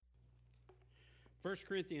1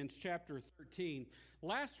 Corinthians chapter 13.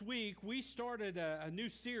 Last week, we started a new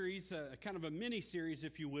series, kind of a mini-series,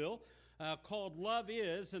 if you will, called Love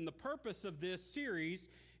Is. And the purpose of this series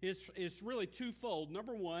is really twofold.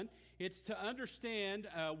 Number one, it's to understand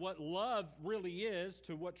what love really is,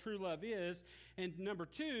 to what true love is. And number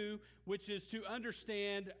two, which is to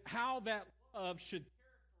understand how that love should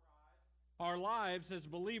our lives as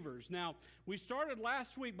believers. Now, we started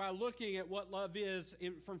last week by looking at what love is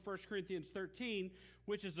from 1 Corinthians 13,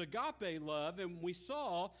 which is agape love, and we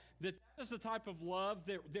saw that that is the type of love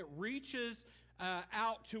that reaches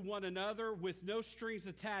out to one another with no strings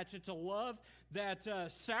attached. It's a love that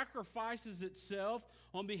sacrifices itself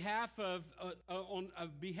on behalf of someone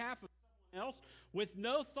else with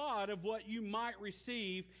no thought of what you might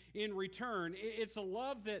receive in return. It's a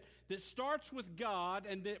love that starts with God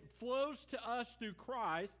and that flows to us through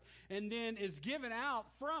Christ and then is given out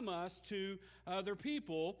from us to other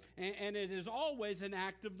people, and it is always an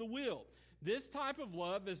act of the will. This type of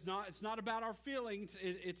love it's not about our feelings,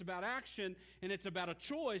 it's about action, and it's about a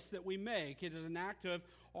choice that we make. It is an act of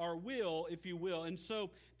our will, if you will. And so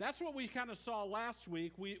that's what we kind of saw last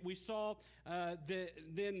week. We saw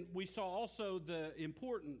then we saw also the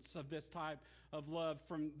importance of this type of love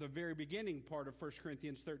from the very beginning part of 1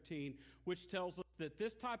 Corinthians 13, which tells us that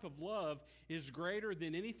this type of love is greater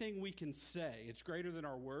than anything we can say. It's greater than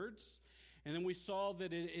our words. And then we saw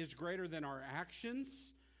that it is greater than our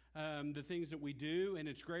actions, the things that we do, and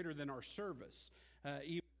it's greater than our service,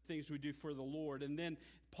 even things we do for the Lord. And then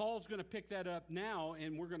Paul's going to pick that up now,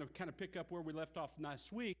 and we're going to kind of pick up where we left off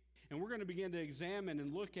last week, and we're going to begin to examine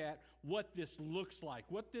and look at what this looks like,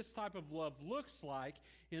 what this type of love looks like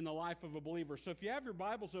in the life of a believer. So if you have your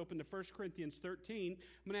Bibles open to 1 Corinthians 13,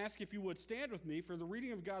 I'm going to ask if you would stand with me for the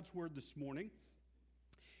reading of God's Word this morning.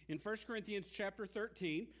 In 1 Corinthians chapter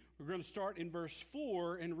 13, we're going to start in verse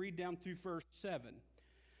 4 and read down through verse 7.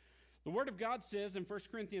 The Word of God says in 1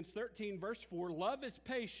 Corinthians 13, verse 4, "Love is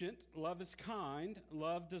patient, love is kind,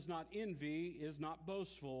 love does not envy, is not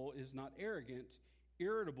boastful, is not arrogant,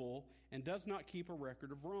 irritable, and does not keep a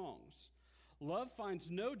record of wrongs. Love finds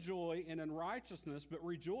no joy in unrighteousness, but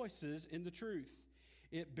rejoices in the truth.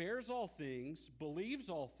 It bears all things, believes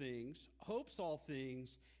all things, hopes all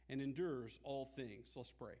things, and endures all things."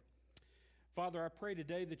 Let's pray. Father, I pray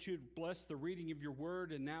today that you'd bless the reading of your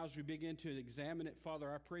word, and now as we begin to examine it,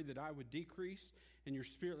 Father, I pray that I would decrease and your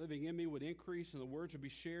Spirit living in me would increase, and the words would be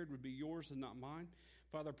shared would be yours and not mine.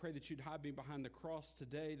 Father, I pray that you'd hide me behind the cross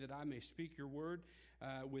today, that I may speak your word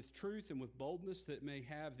with truth and with boldness that may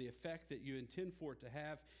have the effect that you intend for it to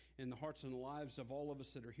have in the hearts and the lives of all of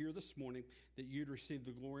us that are here this morning, that you'd receive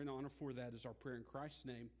the glory and honor for that is our prayer in Christ's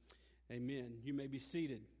name. Amen. You may be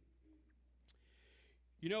seated.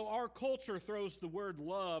 You know, our culture throws the word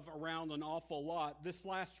love around an awful lot. This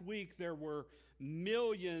last week, there were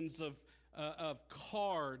millions of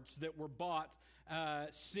cards that were bought,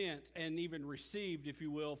 sent, and even received, if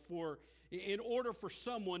you will, in order for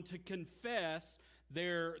someone to confess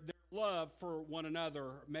their love for one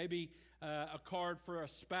another. Maybe a card for a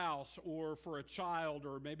spouse or for a child,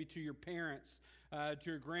 or maybe to your parents, to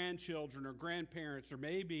your grandchildren or grandparents, or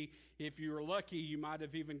maybe if you were lucky, you might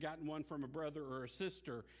have even gotten one from a brother or a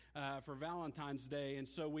sister for Valentine's Day. And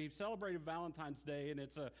so we've celebrated Valentine's Day, and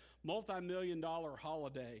it's a multi-million-dollar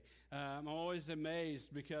holiday. I'm always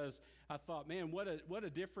amazed because I thought, man, what a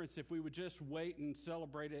difference if we would just wait and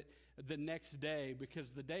celebrate it the next day,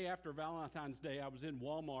 because the day after Valentine's Day, I was in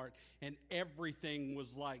Walmart, and everything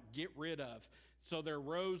was like, get rid of. So their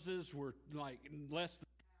roses were like less than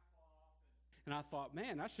half off. And I thought,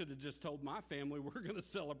 man, I should have just told my family we're going to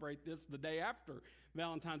celebrate this the day after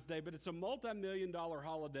Valentine's Day. But it's a multi-million-dollar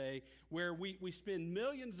holiday where we spend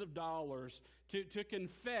millions of dollars to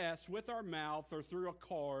confess with our mouth or through a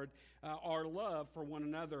card our love for one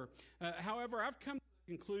another. However, I've come to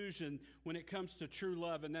the conclusion when it comes to true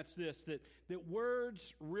love, and that's this, that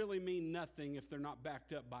words really mean nothing if they're not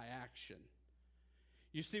backed up by action.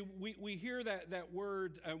 You see, we hear that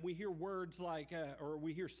word, we hear words like, or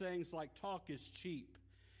we hear sayings like, talk is cheap.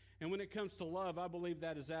 And when it comes to love, I believe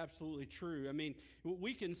that is absolutely true. I mean,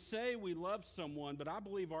 we can say we love someone, but I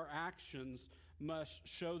believe our actions must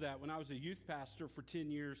show that. When I was a youth pastor for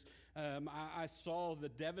 10 years, I saw the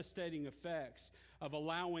devastating effects of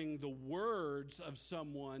allowing the words of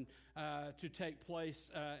someone to take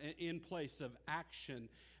place in place of action.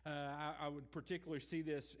 I would particularly see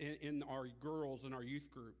this in our girls in our youth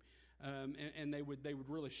group. And they would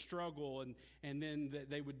really struggle, and then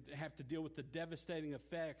they would have to deal with the devastating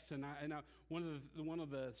effects. And one of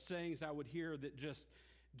the sayings I would hear that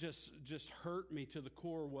just hurt me to the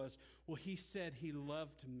core was, "Well, he said he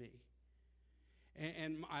loved me."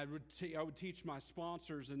 And I would teach my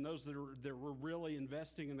sponsors and those that were really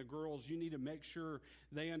investing in the girls, you need to make sure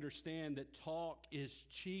they understand that talk is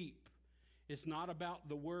cheap. It's not about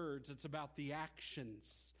the words, it's about the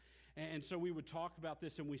actions. And so we would talk about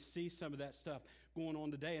this, and we see some of that stuff going on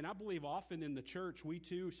today. And I believe often in the church, we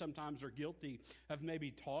too sometimes are guilty of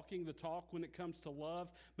maybe talking the talk when it comes to love,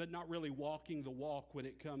 but not really walking the walk when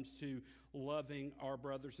it comes to loving our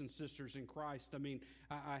brothers and sisters in Christ. I mean,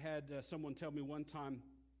 I had someone tell me one time,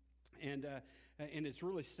 and it's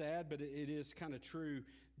really sad, but it is kind of true,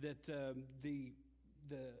 that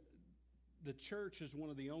the church is one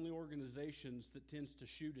of the only organizations that tends to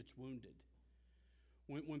shoot its wounded.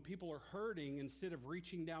 When people are hurting, instead of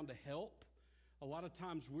reaching down to help, a lot of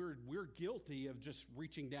times we're guilty of just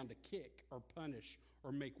reaching down to kick or punish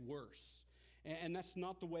or make worse. And that's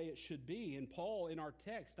not the way it should be. And Paul, in our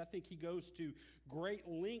text, I think he goes to great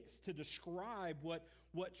lengths to describe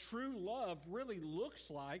what true love really looks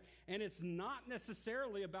like. And it's not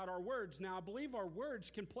necessarily about our words. Now, I believe our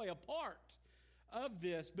words can play a part of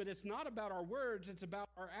this, but it's not about our words, it's about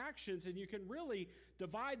our actions. And you can really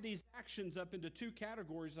divide these actions up into two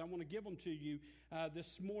categories. I want to give them to you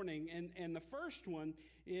this morning. And the first one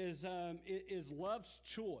is love's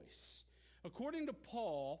choice. According to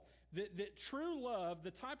Paul, that true love,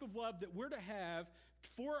 the type of love that we're to have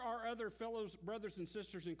for our other fellow brothers and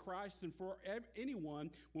sisters in Christ, and for anyone,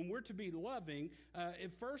 when we're to be loving,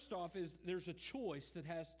 first off is there's a choice that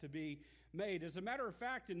has to be made. As a matter of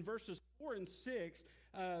fact, in verses 4 and 6,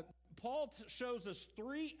 Paul shows us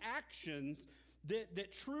three actions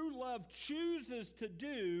that true love chooses to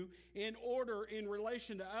do in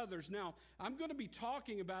relation to others. Now, I'm going to be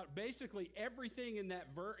talking about basically everything in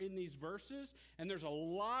these verses, and there's a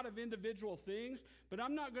lot of individual things, but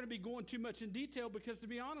I'm not going to be going too much in detail because, to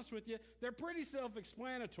be honest with you, they're pretty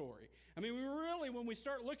self-explanatory. I mean, when we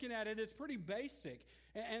start looking at it, it's pretty basic.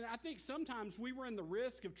 And I think sometimes we run the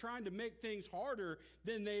risk of trying to make things harder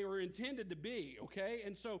than they were intended to be, okay?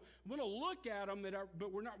 And so I'm going to look at them,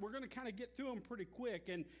 but we're going to kind of get through them pretty quick.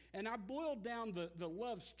 And I boiled down the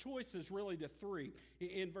love's choices really to three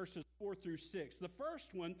in verses 4 through 6. The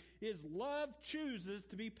first one is love chooses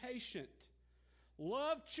to be patient.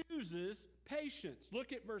 Love chooses patience.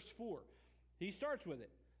 Look at verse 4. He starts with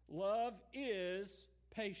it. Love is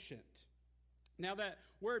patient. Now, that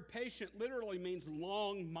word patient literally means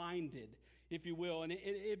long-minded, if you will. And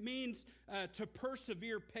it means to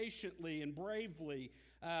persevere patiently and bravely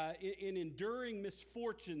in enduring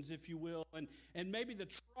misfortunes, if you will, and maybe the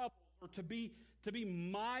troubles, or to be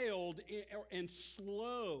mild and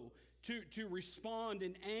slow to respond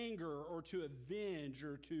in anger or to avenge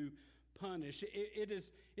or to punish.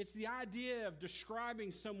 It's the idea of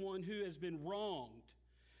describing someone who has been wronged,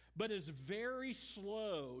 but is very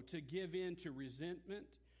slow to give in to resentment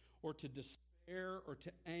or to despair or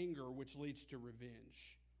to anger, which leads to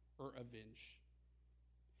revenge or avenge.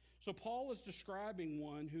 So Paul is describing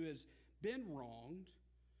one who has been wronged,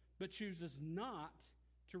 but chooses not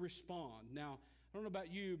to respond. Now, I don't know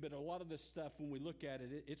about you, but a lot of this stuff, when we look at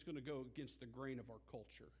it, it's going to go against the grain of our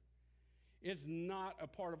culture. It's not a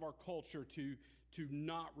part of our culture to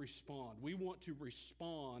not respond. We want to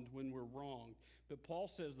respond when we're wronged. But Paul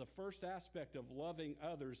says the first aspect of loving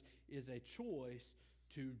others is a choice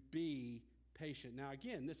to be patient. Now,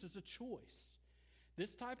 again, this is a choice.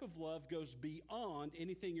 This type of love goes beyond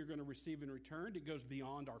anything you're going to receive in return. It goes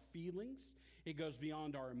beyond our feelings. It goes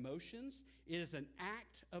beyond our emotions. It is an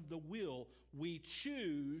act of the will. We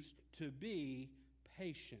choose to be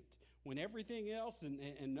patient. When everything else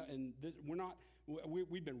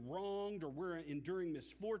we've been wronged, or we're enduring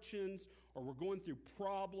misfortunes, or we're going through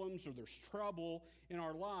problems, or there's trouble in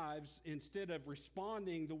our lives, instead of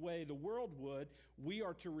responding the way the world would, we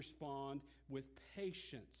are to respond with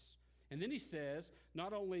patience. And then he says,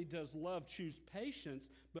 not only does love choose patience,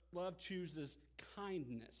 but love chooses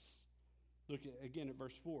kindness. Look again at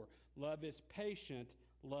verse 4. Love is patient,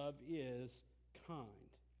 love is kind.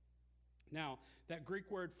 Now, that Greek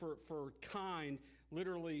word for kind,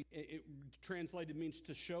 literally, it translated means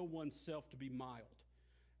to show oneself to be mild.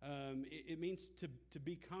 It means to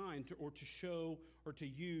be kind, or to show or to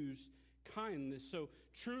use kindness. So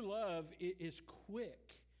true love is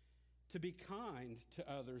quick to be kind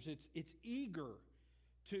to others. It's eager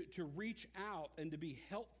to reach out and to be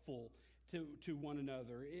helpful to one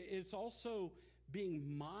another. It's also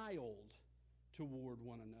being mild toward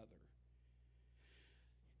one another.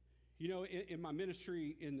 You know, in my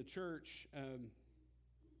ministry in the church,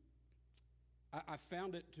 I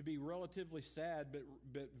found it to be relatively sad,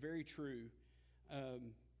 but very true.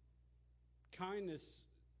 Kindness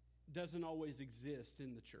doesn't always exist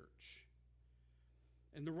in the church.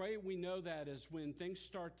 And the way we know that is when things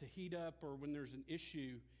start to heat up or when there's an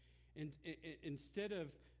issue, and instead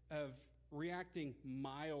of reacting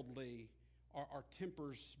mildly, our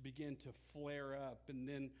tempers begin to flare up, and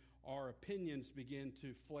then our opinions begin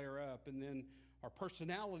to flare up, and then our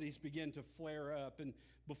personalities begin to flare up, and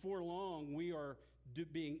before long we are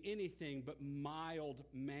being anything but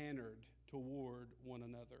mild-mannered toward one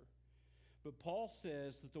another. But Paul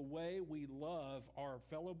says that the way we love our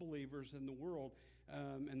fellow believers in the world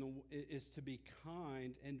is to be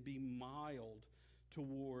kind and be mild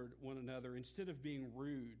toward one another instead of being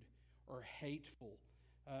rude or hateful.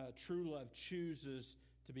 True love chooses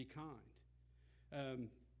to be kind.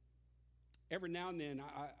 Every now and then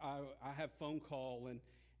I have phone call,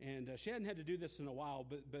 and she hadn't had to do this in a while,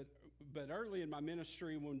 but early in my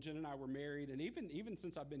ministry when Jen and I were married, and even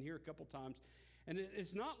since I've been here a couple times, and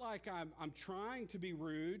it's not like I'm trying to be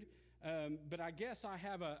rude, but I guess I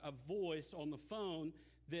have a voice on the phone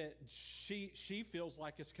that she feels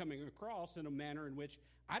like it's coming across in a manner in which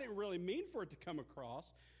I didn't really mean for it to come across,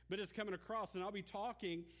 but it's coming across, and I'll be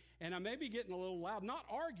talking, and I may be getting a little loud, not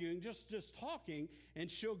arguing, just talking, and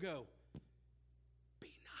she'll go,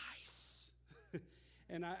 "Be nice."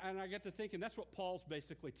 and I get to thinking, that's what Paul's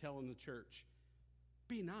basically telling the church.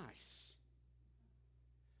 Be nice.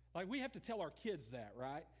 Like, we have to tell our kids that,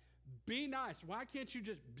 right? Be nice. Why can't you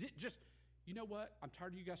just, you know what? I'm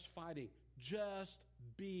tired of you guys fighting. Just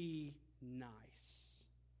be nice.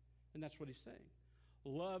 And that's what he's saying.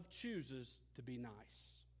 Love chooses to be nice.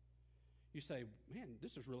 You say, man,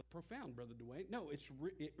 this is really profound, Brother Dwayne. No, it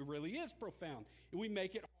really is profound. We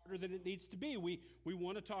make it harder than it needs to be. We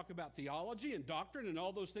want to talk about theology and doctrine, and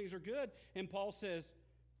all those things are good. And Paul says,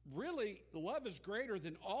 really, love is greater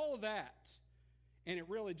than all of that. And it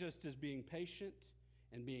really just is being patient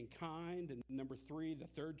and being kind. And number 3, the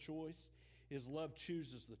third choice, is love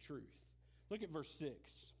chooses the truth. Look at verse 6.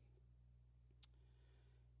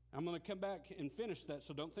 I'm going to come back and finish that,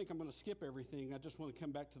 so don't think I'm going to skip everything. I just want to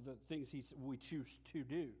come back to the things we choose to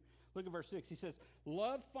do. Look at verse 6. He says,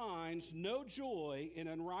 love finds no joy in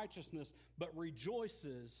unrighteousness, but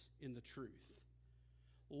rejoices in the truth.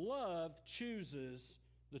 Love chooses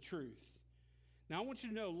the truth. Now, I want you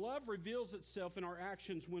to know, love reveals itself in our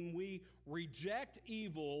actions when we reject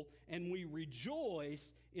evil and we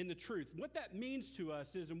rejoice in the truth. What that means to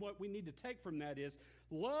us is, and what we need to take from that is,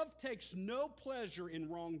 love takes no pleasure in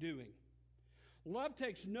wrongdoing. Love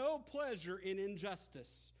takes no pleasure in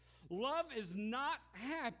injustice. Love is not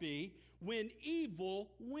happy when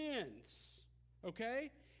evil wins,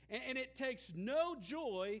 okay? And it takes no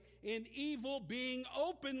joy in evil being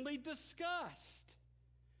openly discussed.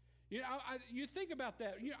 You know, you think about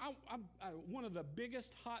that. You know, one of the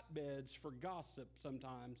biggest hotbeds for gossip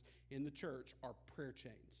sometimes in the church are prayer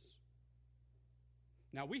chains.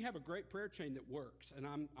 Now, we have a great prayer chain that works, and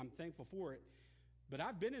I'm thankful for it. But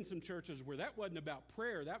I've been in some churches where that wasn't about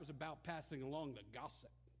prayer. That was about passing along the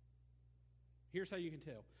gossip. Here's how you can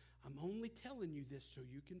tell. I'm only telling you this so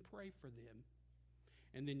you can pray for them.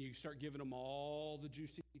 And then you start giving them all the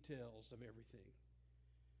juicy details of everything.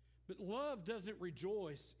 But love doesn't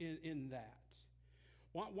rejoice in that.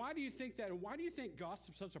 Why do you think that? And why do you think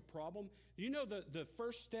gossip's such a problem? You know the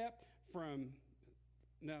first step from...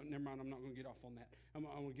 No, never mind. I'm not going to get off on that. I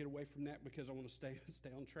want to get away from that because I want to stay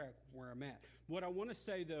on track where I'm at. What I want to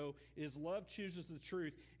say, though, is love chooses the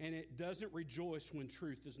truth, and it doesn't rejoice when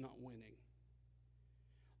truth is not winning.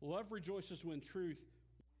 Love rejoices when truth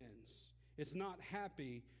wins. It's not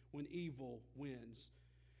happy when evil wins.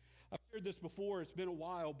 I've shared this before. It's been a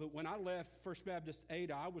while, but when I left First Baptist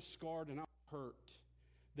Ada, I was scarred and I was hurt.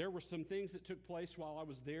 There were some things that took place while I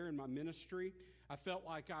was there in my ministry. I felt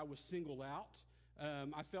like I was singled out.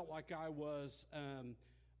 I felt like I was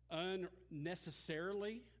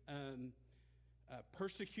unnecessarily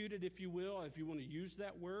persecuted, if you will, if you want to use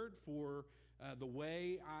that word, for the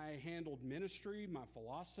way I handled ministry, my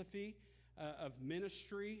philosophy of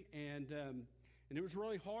ministry, and it was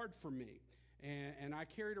really hard for me. And I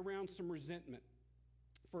carried around some resentment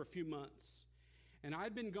for a few months. And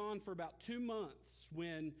I'd been gone for about 2 months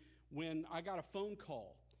when I got a phone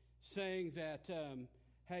call saying that,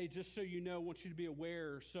 hey, just so you know, I want you to be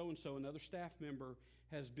aware, so-and-so, another staff member,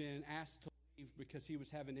 has been asked to leave because he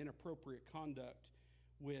was having inappropriate conduct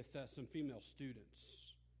with some female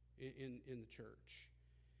students in the church.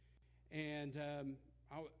 And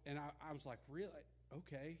I was like, really?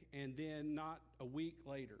 Okay. And then not a week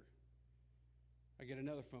later, I get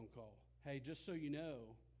another phone call. Hey, just so you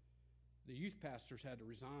know, the youth pastors had to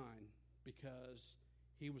resign because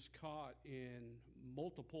he was caught in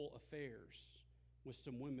multiple affairs with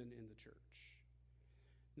some women in the church.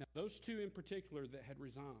 Now, those two in particular that had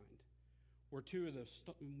resigned were two of the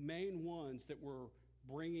main ones that were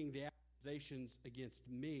bringing the accusations against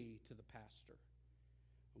me to the pastor.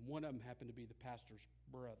 And one of them happened to be the pastor's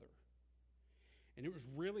brother. And it was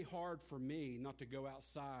really hard for me not to go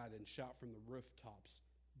outside and shout from the rooftops,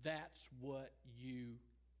 "That's what you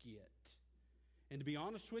get." And to be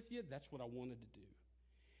honest with you, that's what I wanted to do.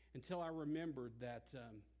 Until I remembered that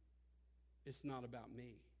it's not about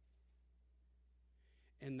me.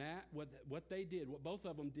 And that, what they did, what both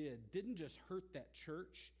of them didn't just hurt that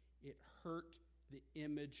church, it hurt the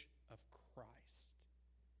image of Christ.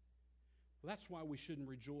 Well, that's why we shouldn't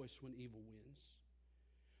rejoice when evil wins.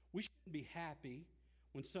 We shouldn't be happy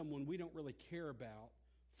when someone we don't really care about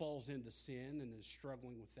falls into sin and is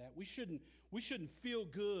struggling with that. We shouldn't feel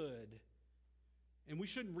good, and we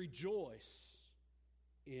shouldn't rejoice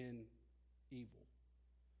in evil.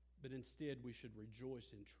 But instead, we should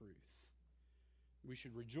rejoice in truth. We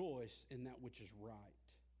should rejoice in that which is right.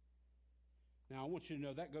 Now, I want you to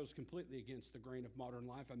know that goes completely against the grain of modern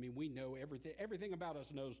life. I mean, we know everything. Everything about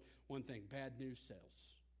us knows one thing: bad news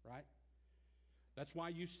sells, right? That's why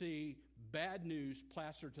you see bad news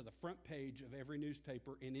plastered to the front page of every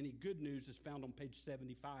newspaper, and any good news is found on page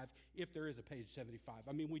 75, if there is a page 75.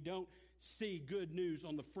 I mean, we don't see good news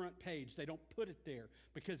on the front page. They don't put it there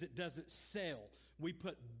because it doesn't sell. We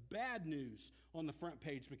put bad news on the front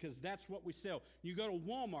page because that's what we sell. You go to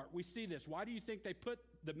Walmart, we see this. Why do you think they put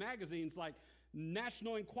the magazines like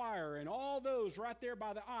National Enquirer and all those right there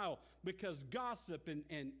by the aisle? Because gossip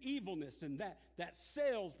and evilness and that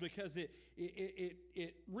sells, because it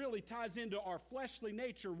really ties into our fleshly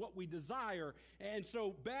nature, what we desire. And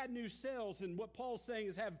so bad news sells, and what Paul's saying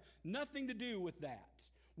is have nothing to do with that.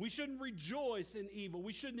 We shouldn't rejoice in evil.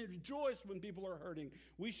 We shouldn't rejoice when people are hurting.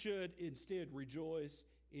 We should instead rejoice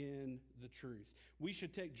in the truth. We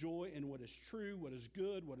should take joy in what is true, what is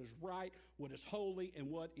good, what is right, what is holy, and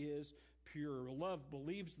what is pure. Love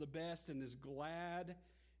believes the best and is glad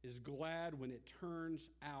when it turns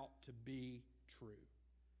out to be true.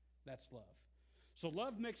 That's love. So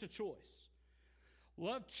love makes a choice.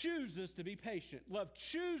 Love chooses to be patient. Love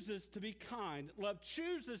chooses to be kind. Love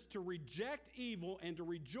chooses to reject evil and to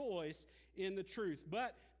rejoice in the truth.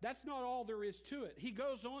 But that's not all there is to it. He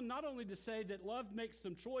goes on not only to say that love makes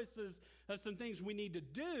some choices of some things we need to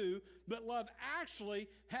do, but love actually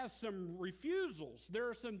has some refusals. There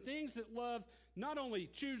are some things that love not only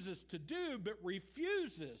chooses to do, but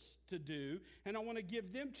refuses to do. And I want to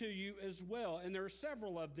give them to you as well. And there are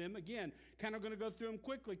several of them. Again, kind of going to go through them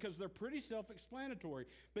quickly because they're pretty self-explanatory.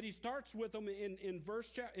 But he starts with them in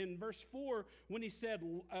verse 4 when he said,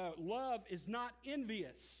 love is not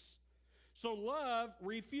envious. So love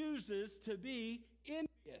refuses to be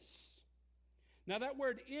envious. Now that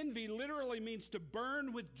word envy literally means to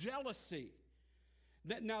burn with jealousy.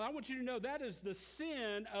 Now I want you to know that is the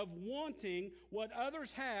sin of wanting what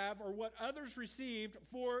others have or what others received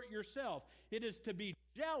for yourself. It is to be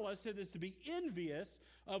jealous. It is to be envious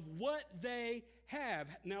of what they have.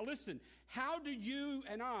 Now listen, how do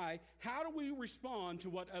we respond to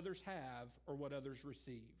what others have or what others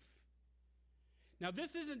receive? Now,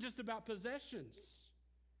 this isn't just about possessions.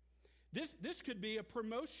 This could be a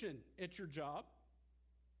promotion at your job.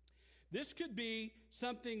 This could be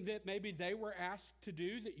something that maybe they were asked to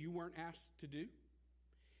do that you weren't asked to do.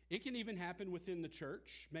 It can even happen within the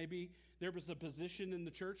church. Maybe there was a position in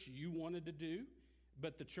the church you wanted to do,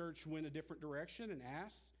 but the church went a different direction and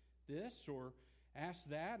asked this or asked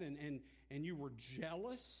that, and you were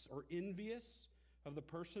jealous or envious of the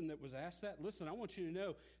person that was asked that. Listen, I want you to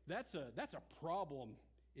know that's a problem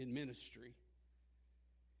in ministry.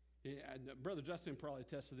 Yeah, Brother Justin probably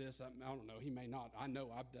attests to this. I don't know. He may not. I know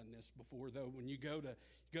I've done this before, though. When you go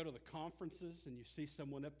to the conferences and you see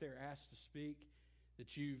someone up there asked to speak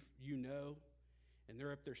that you know, and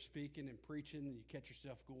they're up there speaking and preaching, and you catch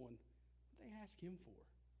yourself going, "What they ask him for?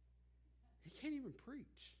 He can't even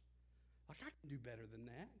preach. Like, I can do better than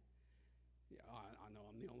that." Yeah, I know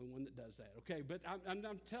I'm the only one that does that. Okay, but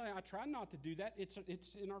I'm telling you, I try not to do that. It's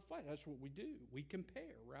in our flesh. That's what we do. We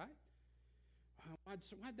compare, right? Why'd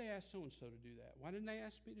they ask so-and-so to do that? Why didn't they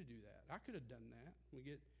ask me to do that? I could have done that. We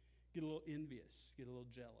get a little envious, get a little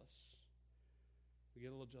jealous. We get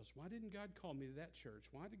a little jealous. Why didn't God call me to that church?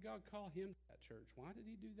 Why did God call him to that church? Why did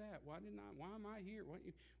he do that? Why am I here?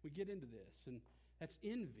 We get into this, and that's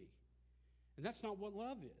envy. And that's not what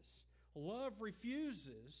love is. Love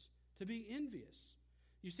refuses to be envious.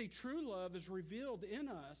 You see, true love is revealed in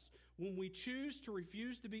us when we choose to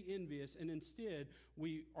refuse to be envious, and instead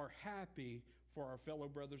we are happy for our fellow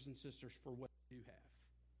brothers and sisters for what they do have.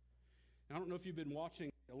 Now, I don't know if you've been watching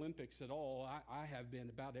the Olympics at all. I have been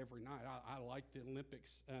about every night. I like the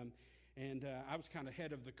Olympics. And I was kind of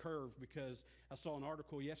ahead of the curve because I saw an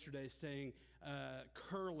article yesterday saying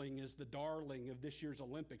curling is the darling of this year's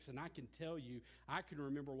Olympics. And I can tell you, I can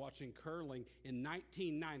remember watching curling in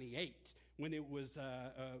 1998 when it was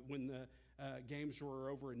when the games were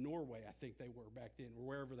over in Norway, I think they were back then, or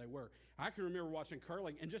wherever they were. I can remember watching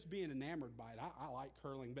curling and just being enamored by it. I like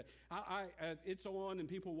curling, but it's on and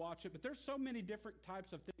people watch it. But there's so many different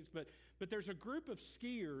types of things. But there's a group of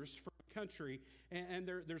skiers from the country, and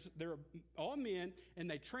they're all men, and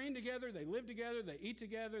they train together, they live together, they eat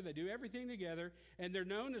together, they do everything together, and they're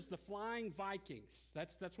known as the Flying Vikings.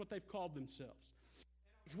 That's what they've called themselves.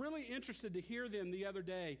 I was really interested to hear them the other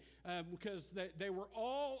day because they were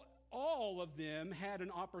all of them had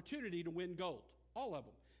an opportunity to win gold. All of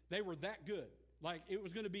them. They were that good. Like it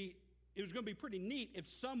was going to be pretty neat if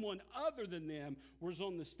someone other than them was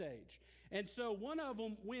on the stage. And so one of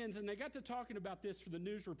them wins, and they got to talking about this for the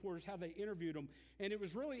news reporters, how they interviewed them. And it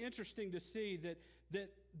was really interesting to see that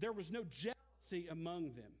there was no jealousy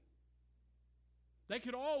among them. They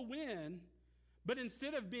could all win, but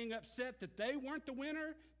instead of being upset that they weren't the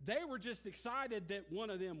winner, they were just excited that one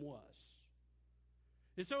of them was.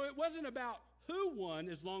 And so it wasn't about who won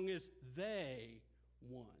as long as they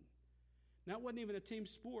won. Now, it wasn't even a team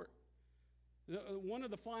sport. One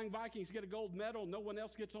of the Flying Vikings get a gold medal. No one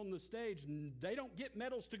else gets on the stage. They don't get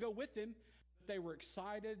medals to go with him. But they were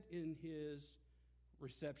excited in his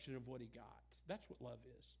reception of what he got. That's what love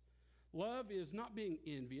is. Love is not being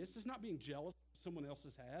envious. It's not being jealous of someone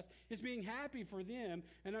else's has. It's being happy for them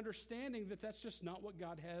and understanding that that's just not what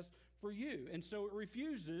God has for you. And so it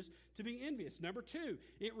refuses to be envious. Number 2,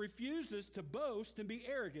 it refuses to boast and be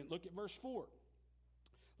arrogant. Look at verse 4.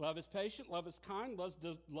 Love is patient, love is kind,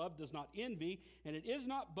 love does not envy, and it is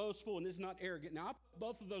not boastful and is not arrogant. Now, I put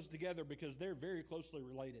both of those together because they're very closely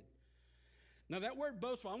related. Now, that word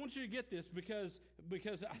boastful, I want you to get this because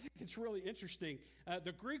I think it's really interesting.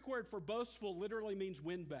 The Greek word for boastful literally means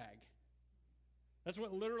windbag. That's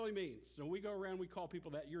what it literally means. So we go around, we call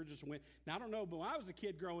people that, you're just a wind. Now, I don't know, but when I was a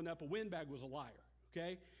kid growing up, a windbag was a liar,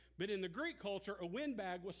 okay? But in the Greek culture, a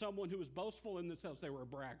windbag was someone who was boastful in themselves. They were a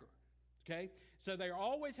bragger, okay? So they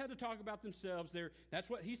always had to talk about themselves. That's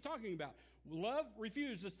what he's talking about. Love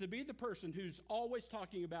refuses to be the person who's always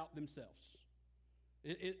talking about themselves.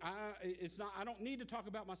 It's not. I don't need to talk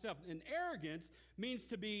about myself. And arrogance means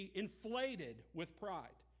to be inflated with pride.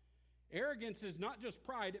 Arrogance is not just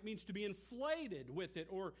pride, it means to be inflated with it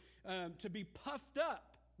or to be puffed up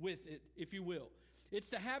with it, if you will. It's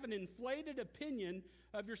to have an inflated opinion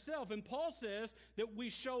of yourself. And Paul says that we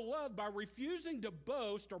show love by refusing to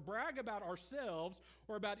boast or brag about ourselves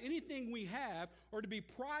or about anything we have or to be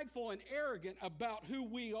prideful and arrogant about who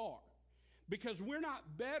we are. Because we're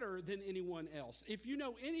not better than anyone else. If you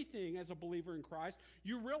know anything as a believer in Christ,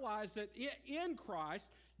 you realize that in Christ,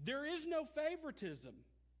 there is no favoritism.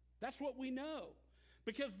 That's what we know.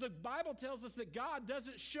 Because the Bible tells us that God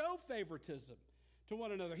doesn't show favoritism to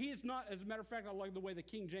one another. He is not, as a matter of fact, I like the way the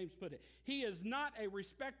King James put it, he is not a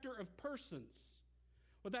respecter of persons.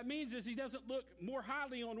 What that means is he doesn't look more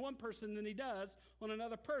highly on one person than he does on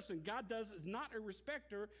another person. God is not a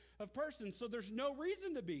respecter of persons, so there's no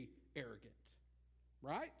reason to be arrogant,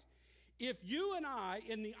 right? If you and I,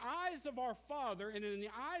 in the eyes of our Father and in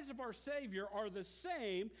the eyes of our Savior, are the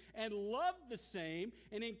same and love the same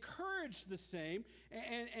and encourage the same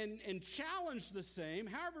and challenge the same,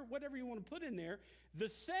 whatever you want to put in there, the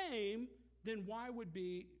same, then why would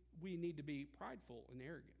we need to be prideful and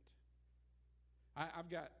arrogant? I've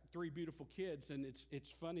got 3 beautiful kids, and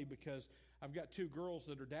it's funny because I've got 2 girls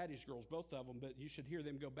that are daddy's girls, both of them, but you should hear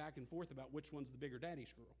them go back and forth about which one's the bigger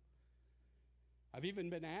daddy's girl. I've even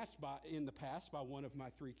been asked in the past by one of my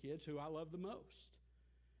 3 kids who I love the most.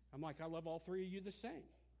 I'm like, I love all 3 of you the same.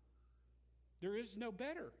 There is no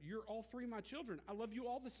better. You're all 3 my children. I love you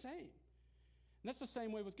all the same. And that's the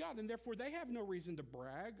same way with God. And therefore, they have no reason to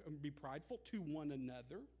brag and be prideful to one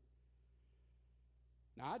another.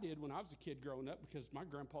 Now, I did when I was a kid growing up because my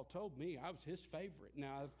grandpa told me I was his favorite.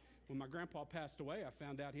 Now, when my grandpa passed away, I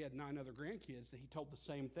found out he had 9 other grandkids that he told the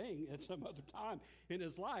same thing at some other time in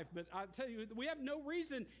his life. But I tell you, we have no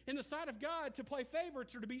reason in the sight of God to play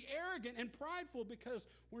favorites or to be arrogant and prideful because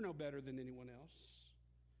we're no better than anyone else.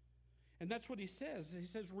 And that's what he says. He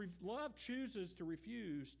says, love chooses to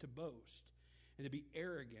refuse to boast and to be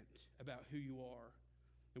arrogant about who you are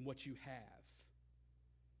and what you have.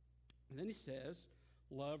 And then he says,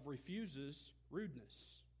 love refuses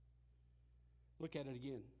rudeness. Look at it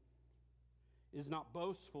again. Is not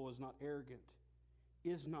boastful, is not arrogant,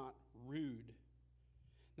 is not rude.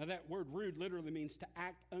 Now that word rude literally means to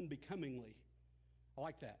act unbecomingly. I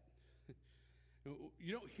like that.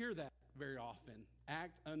 You don't hear that very often.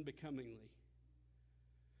 Act unbecomingly.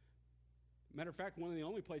 Matter of fact, one of the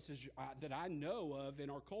only places that I know of in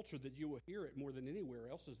our culture that you will hear it more than anywhere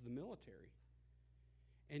else is the military.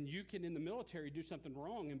 And you can, in the military, do something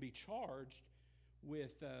wrong and be charged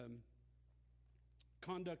with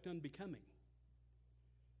conduct unbecoming.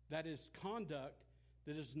 That is conduct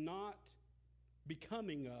that is not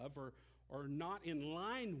becoming of or not in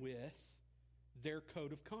line with their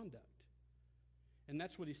code of conduct. And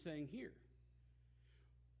that's what he's saying here.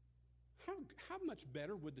 How much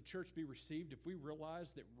better would the church be received if we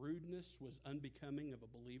realized that rudeness was unbecoming of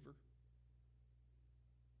a believer?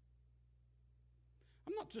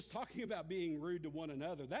 I'm not just talking about being rude to one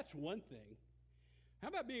another. That's one thing. How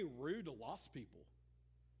about being rude to lost people?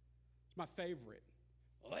 It's my favorite.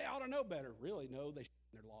 Well, they ought to know better. Really? No, they're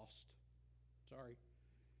lost. Sorry.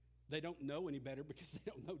 They don't know any better because they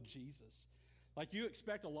don't know Jesus. Like, you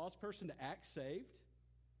expect a lost person to act saved?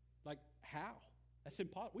 Like, how? That's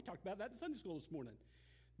impossible. We talked about that in Sunday school this morning.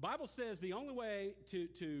 The Bible says the only way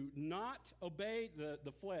to not obey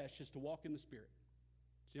the flesh is to walk in the Spirit.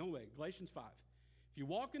 It's the only way. Galatians 5. If you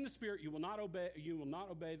walk in the Spirit, you will not obey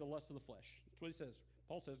the lust of the flesh. That's what he says.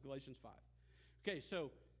 Paul says, Galatians 5. Okay,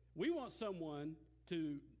 so we want someone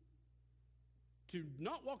to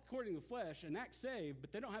not walk according to the flesh and act saved,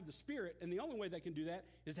 but they don't have the Spirit, and the only way they can do that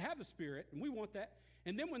is to have the Spirit, and we want that.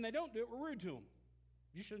 And then when they don't do it, we're rude to them.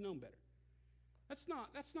 You should have known better. That's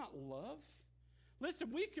not love.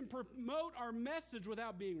 Listen, we can promote our message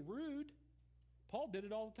without being rude. Paul did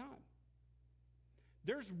it all the time.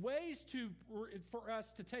 There's ways for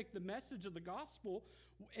us to take the message of the gospel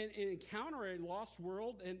and encounter a lost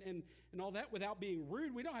world and all that without being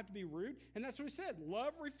rude. We don't have to be rude. And that's what he said.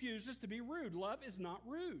 Love refuses to be rude. Love is not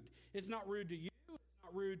rude. It's not rude to you. It's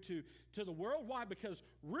not rude to the world. Why? Because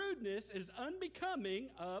rudeness is unbecoming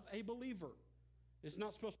of a believer. It's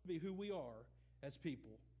not supposed to be who we are as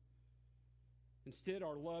people. Instead,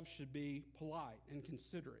 our love should be polite and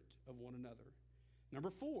considerate of one another. Number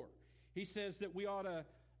 4, he says that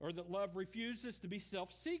that love refuses to be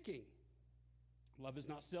self-seeking. Love is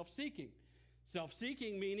not self-seeking.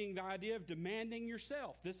 Self-seeking meaning the idea of demanding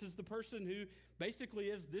yourself. This is the person who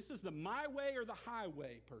basically this is the my way or the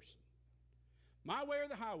highway person. My way or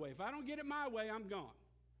the highway. If I don't get it my way, I'm gone.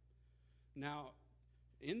 Now,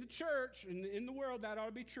 in the church, in the world, that ought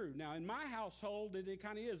to be true. Now, in my household, it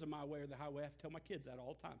kind of is a my way or the highway. I have to tell my kids that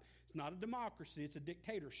all the time. It's not a democracy. It's a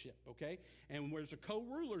dictatorship, okay? And there's a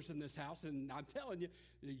co-rulers in this house, and I'm telling you,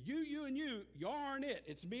 you, and you aren't it.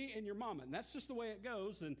 It's me and your mama, and that's just the way it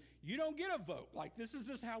goes, and you don't get a vote. Like, this is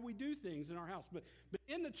just how we do things in our house. But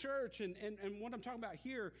in the church, and what I'm talking about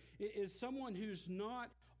here is someone who's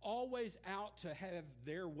not always out to have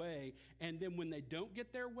their way, and then when they don't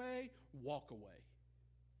get their way, walk away.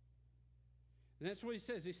 And that's what he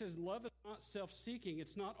says. He says, love is not self-seeking.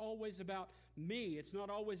 It's not always about me. It's not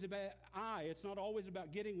always about I. It's not always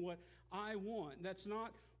about getting what I want. That's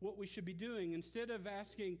not what we should be doing. Instead of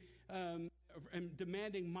asking and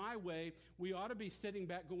demanding my way, we ought to be sitting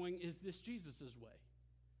back going, is this Jesus' way?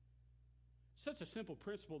 Such a simple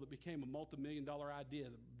principle that became a multi-million-dollar idea,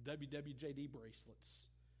 the WWJD bracelets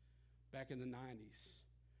back in the 90s.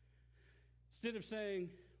 Instead of saying,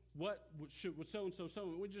 what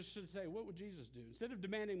so-and-so, we just should say, what would Jesus do? Instead of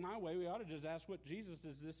demanding my way, we ought to just ask what Jesus,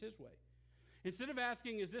 is this his way? Instead of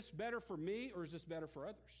asking, is this better for me or is this better for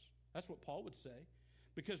others? That's what Paul would say,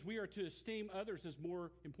 because we are to esteem others as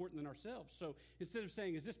more important than ourselves. So instead of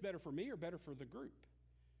saying, is this better for me or better for the group?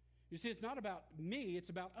 You see, it's not about me, it's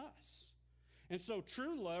about us. And so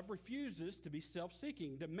true love refuses to be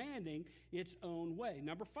self-seeking, demanding its own way.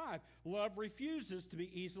 Number 5, love refuses to be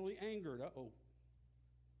easily angered.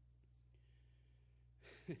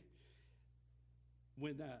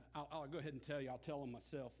 I'll go ahead and tell you, I'll tell them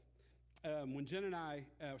myself. When Jen and I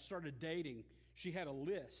started dating, she had a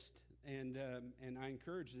list, and I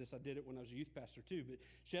encouraged this. I did it when I was a youth pastor too, but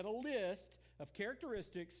she had a list of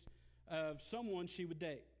characteristics of someone she would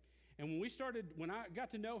date. And when I got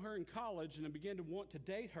to know her in college and I began to want to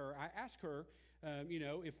date her, I asked her,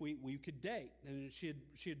 if we could date. And she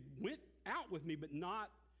had went out with me, but not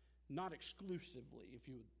exclusively, if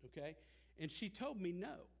you would, okay? And she told me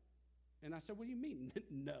no. And I said, what do you mean,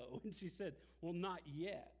 no? And she said, well, not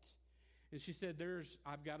yet. And she said,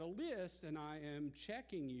 I've got a list, and I am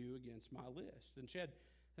checking you against my list. And she had,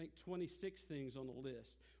 I think, 26 things on the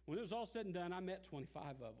list. When it was all said and done, I met 25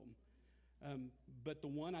 of them. But the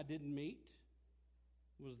one I didn't meet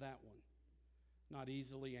was that one, not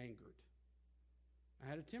easily angered. I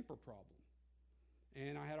had a temper problem,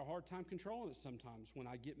 and I had a hard time controlling it sometimes. When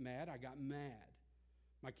I get mad, I got mad.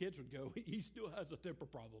 My kids would go, he still has a temper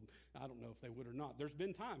problem. I don't know if they would or not. There's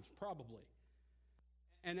been times, probably.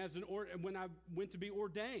 And when I went to be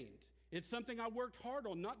ordained, it's something I worked hard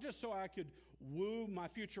on, not just so I could woo my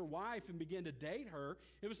future wife and begin to date her.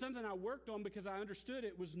 It was something I worked on because I understood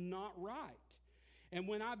it was not right. And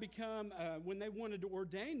when when they wanted to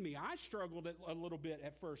ordain me, I struggled a little bit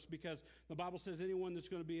at first because the Bible says anyone that's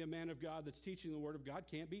going to be a man of God that's teaching the Word of God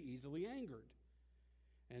can't be easily angered.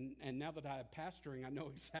 And now that I am pastoring, I know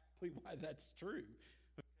exactly why that's true.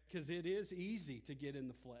 Because it is easy to get in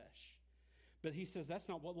the flesh. But he says that's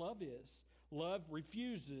not what love is. Love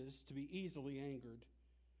refuses to be easily angered.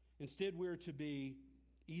 Instead, we're to be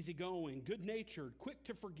easygoing, good-natured, quick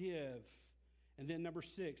to forgive. And then number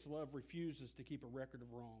 6, love refuses to keep a record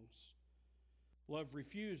of wrongs. Love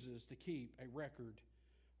refuses to keep a record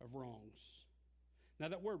of wrongs. Now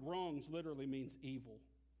that word wrongs literally means evil.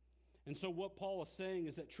 And so what Paul is saying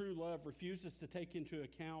is that true love refuses to take into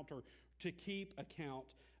account or to keep account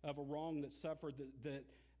of a wrong that's suffered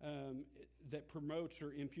that promotes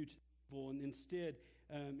or imputes evil. And instead,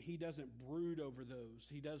 he doesn't brood over those.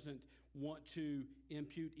 He doesn't want to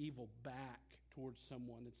impute evil back towards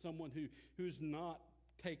someone. It's someone who's not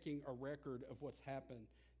taking a record of what's happened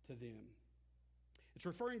to them. It's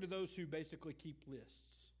referring to those who basically keep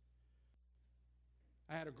lists.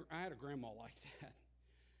 I had a grandma like that.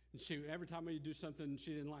 And every time we do something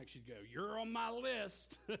she didn't like, she'd go, "You're on my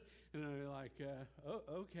list." And I'd be like, "Oh,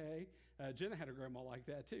 okay." Jenna had a grandma like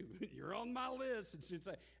that too. "You're on my list." And she'd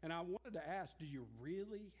say, and I wanted to ask, "Do you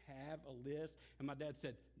really have a list?" And my dad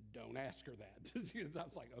said, "Don't ask her that." I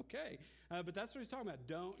was like, okay. But that's what he's talking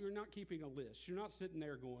about. You're not keeping a list. You're not sitting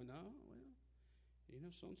there going, "Oh,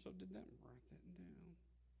 well, so-and-so did that." Write that down.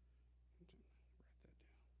 Write that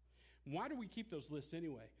down. Why do we keep those lists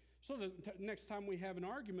anyway? So the next time we have an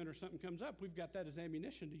argument or something comes up, we've got that as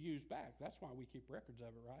ammunition to use back. That's why we keep records of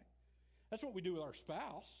it, right? That's what we do with our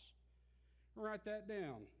spouse. Write that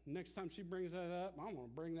down. Next time she brings that up, I'm going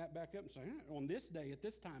to bring that back up and say, "On this day, at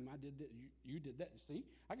this time, I did that. You did that. See,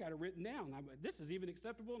 I got it written down. This is even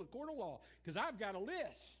acceptable in a court of law because I've got a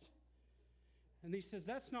list." And he says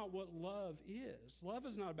that's not what love is. Love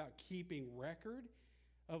is not about keeping record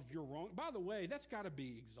of your wrong. By the way, that's got to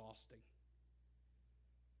be exhausting.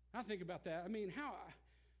 I think about that. I mean, how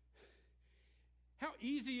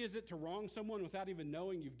easy is it to wrong someone without even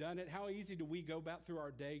knowing you've done it? How easy do we go about through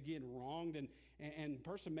our day getting wronged and the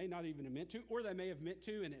person may not even have meant to, or they may have meant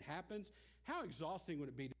to and it happens? How exhausting would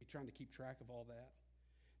it be to be trying to keep track of all that?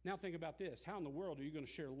 Now think about this. How in the world are you going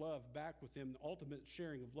to share love back with them, the ultimate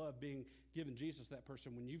sharing of love being given Jesus, that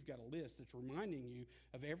person, when you've got a list that's reminding you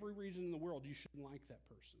of every reason in the world you shouldn't like that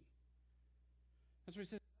person? That's what he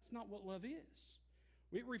says. That's not what love is.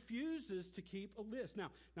 It refuses to keep a list.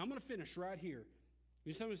 Now I'm going to finish right here.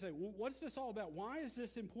 Somebody say, "Well, what's this all about? Why is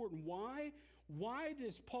this important? Why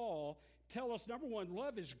does Paul tell us, number one,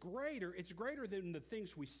 love is greater. It's greater than the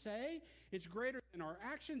things we say. It's greater than our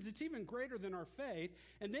actions. It's even greater than our faith."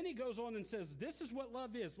 And then he goes on and says, this is what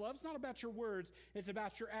love is. Love's not about your words. It's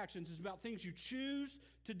about your actions. It's about things you choose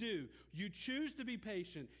to do. You choose to be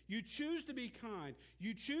patient. You choose to be kind.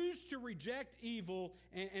 You choose to reject evil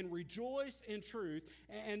and rejoice in truth.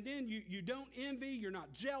 And then you don't envy. You're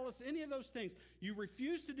not jealous. Any of those things. You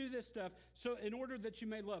refuse to do this stuff so in order that you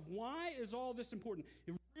may love. Why is all this important?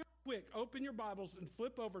 Real quick, open your Bibles and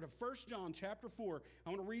flip over to 1 John chapter 4. I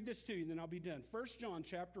want to read this to you, and then I'll be done. 1 John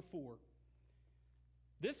chapter 4.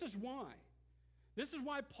 This is why. This is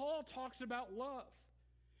why Paul talks about love.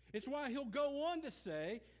 It's why he'll go on to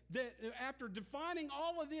say that after defining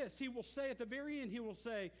all of this, he will say at the very end, he will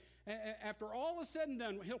say, after all is said and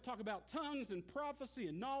done, he'll talk about tongues and prophecy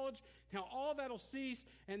and knowledge, how all that'll cease,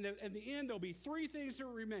 and at the end there'll be 3 things that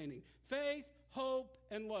are remaining: faith, hope,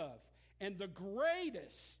 and love. And the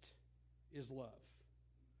greatest is love.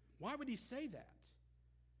 Why would he say that?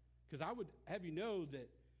 Because I would have you know that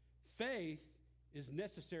faith is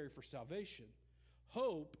necessary for salvation.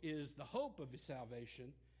 Hope is the hope of his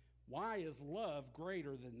salvation. Why is love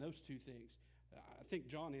greater than those 2 things? I think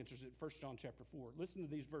John answers it, 1 John chapter 4. Listen to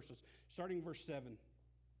these verses, starting verse 7.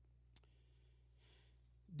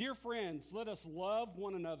 "Dear friends, let us love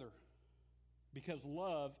one another, because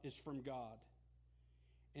love is from God.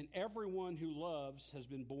 And everyone who loves has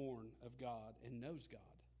been born of God and knows God.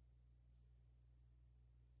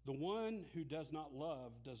 The one who does not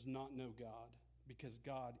love does not know God, because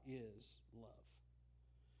God is love.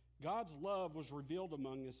 God's love was revealed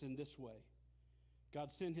among us in this way.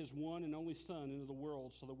 God sent his one and only Son into the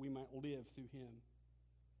world so that we might live through him.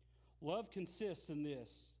 Love consists in this,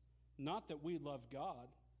 not that we love God,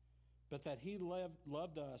 but that he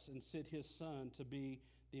loved us and sent his Son to be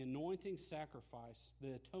the anointing sacrifice,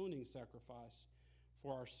 the atoning sacrifice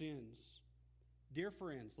for our sins. Dear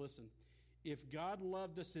friends, listen, if God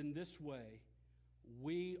loved us in this way,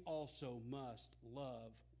 we also must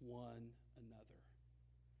love one another.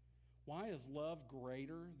 Why is love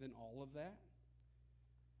greater than all of that?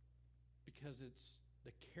 Because it's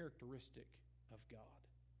the characteristic of God.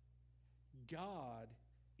 God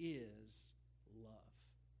is love.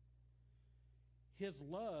 His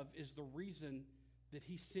love is the reason that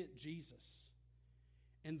he sent Jesus,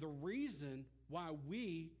 and the reason why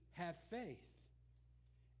we have faith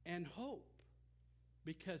and hope,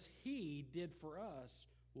 because he did for us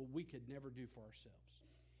what we could never do for ourselves.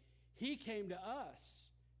 He came to us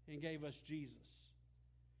and gave us Jesus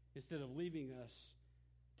instead of leaving us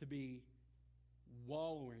to be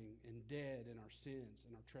wallowing and dead in our sins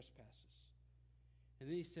and our trespasses. And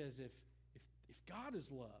then he says, if God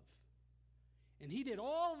is love, and he did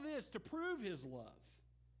all this to prove his love,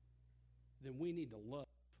 then we need to love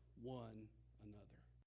one another.